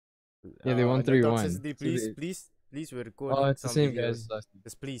Yeah, they won No 3-1. toxicity, please, please, please. We're recording Oh, it's the some same videos. guys as last time.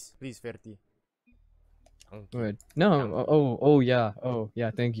 Just please, Verti. Thank you. Wait, no. Oh, yeah. Oh, yeah.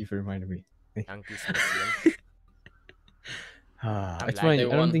 Thank you for reminding me. Thank you, Smithson. I'm It's fine. They I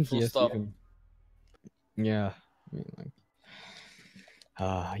don't won, think full he has to stop. even. Yeah. I mean, like.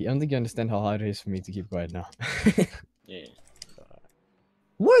 I don't think you understand how hard it is for me to keep quiet now. Yeah.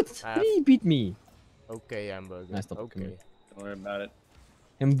 What? How did he beat me? Okay, hamburger. Nice, stop. Okay. Don't worry about it.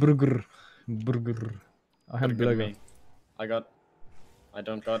 Hamburger. Burger. Oh, hamburger. I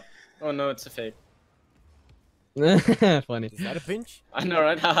don't got. Oh no, it's a fake. Funny. Is that a pinch? I know,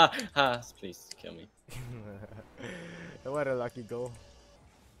 right? Haha, ha. Please kill me. What a lucky goal.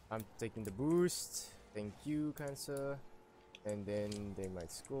 I'm taking the boost. Thank you, Cancer. And then they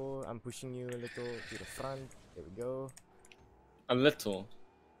might score. I'm pushing you a little to the front. There we go. A little.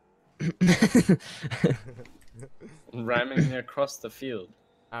 Ramming me across the field.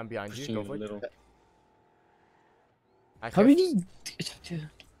 I'm behind you. Pushing Go you for a it. little. How did he?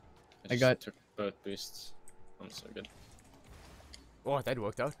 I got took both boosts. I'm so good. Oh, that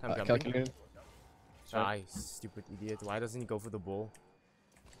worked out. I'm jumping. calculated. Ay, stupid idiot. Why doesn't he go for the ball?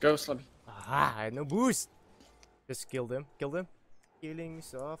 Go, Slubby. Aha, I had no boost. Just kill them. Kill them. Killing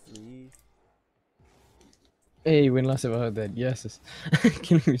softly. Hey, when last have I heard that? Yes,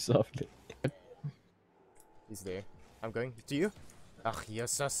 killing me softly. He's there. I'm going to you. Ach,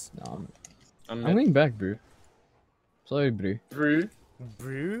 yes. No, I'm I'm going back, bro. Sorry, bro. Brew.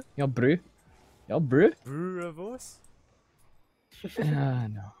 Brew? Yeah, bro. Yeah, bro. Brew of us?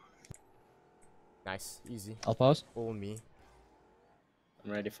 No. Nice. Easy. I'll pause. All me.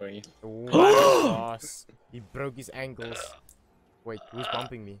 I'm ready for you. What a boss. He broke his ankles. Wait, who's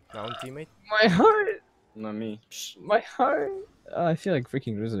bumping me? My own teammate? My heart. Not me. Psh. My heart. I feel like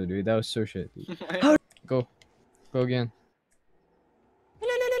freaking Rizzo, dude. That was so shit. Dude. Go. Go again.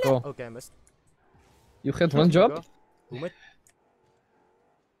 Go. Okay, I missed. You had one job? Boom it.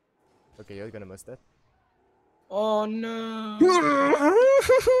 Okay, you're gonna miss that. Oh no.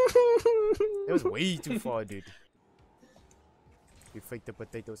 It was way too far, dude. You faked the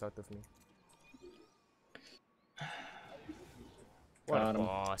potatoes out of me. What Got a 'em.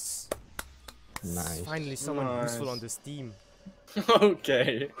 boss. Nice. Finally someone Nice. useful on this team.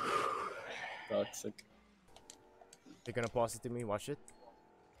 Okay. Toxic. They're gonna pass it to me, watch it.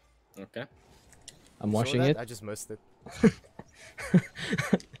 Okay. I'm You saw washing that? it. I just missed it.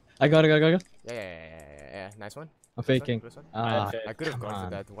 I got it. Yeah. Nice one. I'm Nice one, faking. close one. Ah, I could have come gone for on.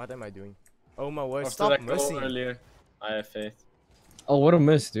 that. What am I doing? Oh my word, After stop that goal missing. earlier, I have faith. Oh, what a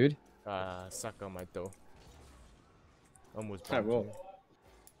miss, dude. Suck on my toe. Almost I bumped will. me.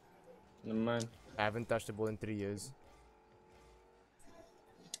 Never mind. I haven't touched the ball in 3 years.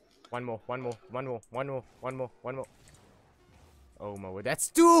 One more. Oh my word, that's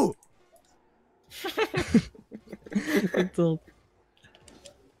 2!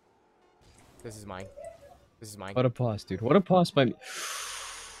 This is mine. What a pass, dude. What a pass by me.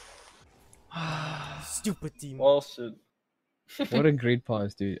 Stupid team. Also, What a great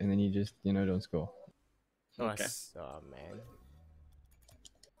pass, dude. And then you just, don't score. okay. Oh man.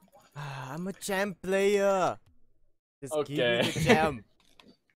 I'm a champ player. Just give me Okay. the champ.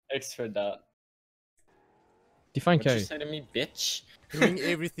 Thanks for that. Define What you carry. say to me, bitch? Doing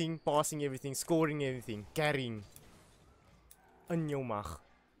everything, passing everything, scoring everything, carrying. In your mag.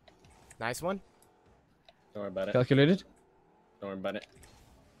 Nice one. Don't worry about it. Calculated? Don't worry about it.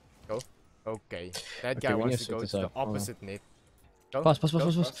 Go. Okay. That Okay, guy we need wants to to go set this to the up. Hold on. opposite net. Go. Pass.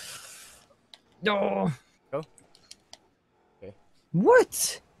 Go. No. Go. Okay.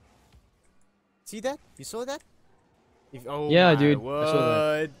 What? See that? You saw that? Oh Yeah, my dude, I word. saw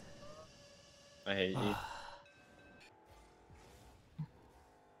that. I hate you.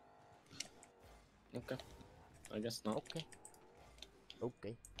 Okay. I guess not.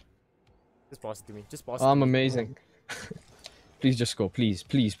 Okay. Just pass it to me. Just pass it Oh, to I'm me. amazing. Please just score. Please.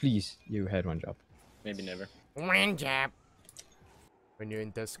 You had one job. Maybe never. One jab. When you're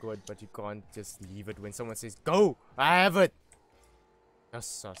in Discord, but you can't just leave it when someone says, go! I have it! That's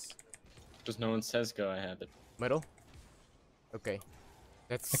sus. Because no one says go, I have it. Middle? Okay.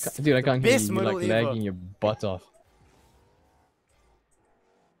 That's Dude, I the can't hear best you. You're middle like ever. lagging your butt off.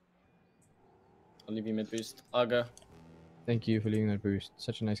 I'll leave you mid boost. I'll go. Thank you for leaving that boost.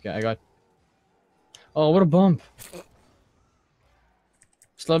 Such a nice guy. I got. Oh, what a bump!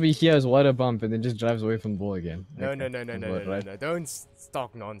 Slubby here has what a bump and then just drives away from the ball again. No. Right? Don't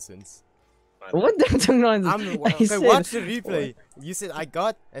talk nonsense. What the nonsense? Okay, said- watch the replay. You said I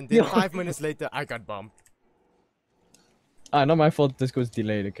got, and then No. 5 minutes later, I got bumped. Not my fault. This goes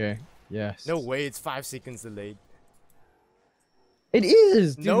delayed. Okay. Yes. No way, it's 5 seconds delayed. It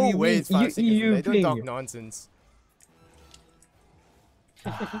is. Dude, No we way win. it's 5 seconds. You They don't talk ping. nonsense.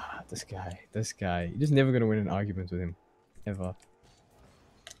 This guy. You're just never gonna win an argument with him, ever.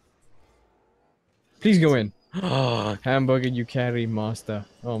 Please go in. Hamburger, you carry master.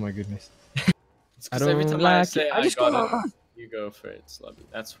 Oh my goodness. It's I because every don't time I like say it. I just got got it, you go for it, Slubby.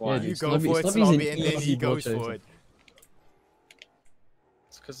 That's Yeah, why. dude. You go Slubby- for it, Slubby's an Slobby, and then he easy goes bot for chaser. it.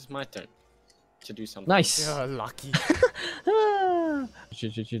 It's because it's my turn to do something. Nice. Yeah, lucky.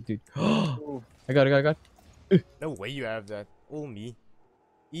 Shit, dude. Ooh, I got. No way you have that. All me.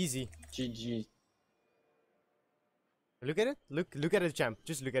 Easy. GG. Look at it. Look at the champ.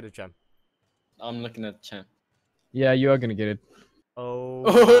 Just look at the champ. I'm looking at the champ. Yeah, you are gonna get it. Oh,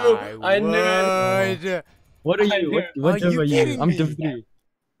 Oh, my I knew it. word. What are I you? knew- What Are div you are you? kidding I'm me? div 3.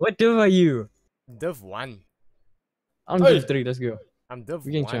 What div are you? Div 1. I'm Hey. div 3. Let's go. I'm Div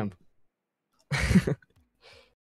We getting 1. champ.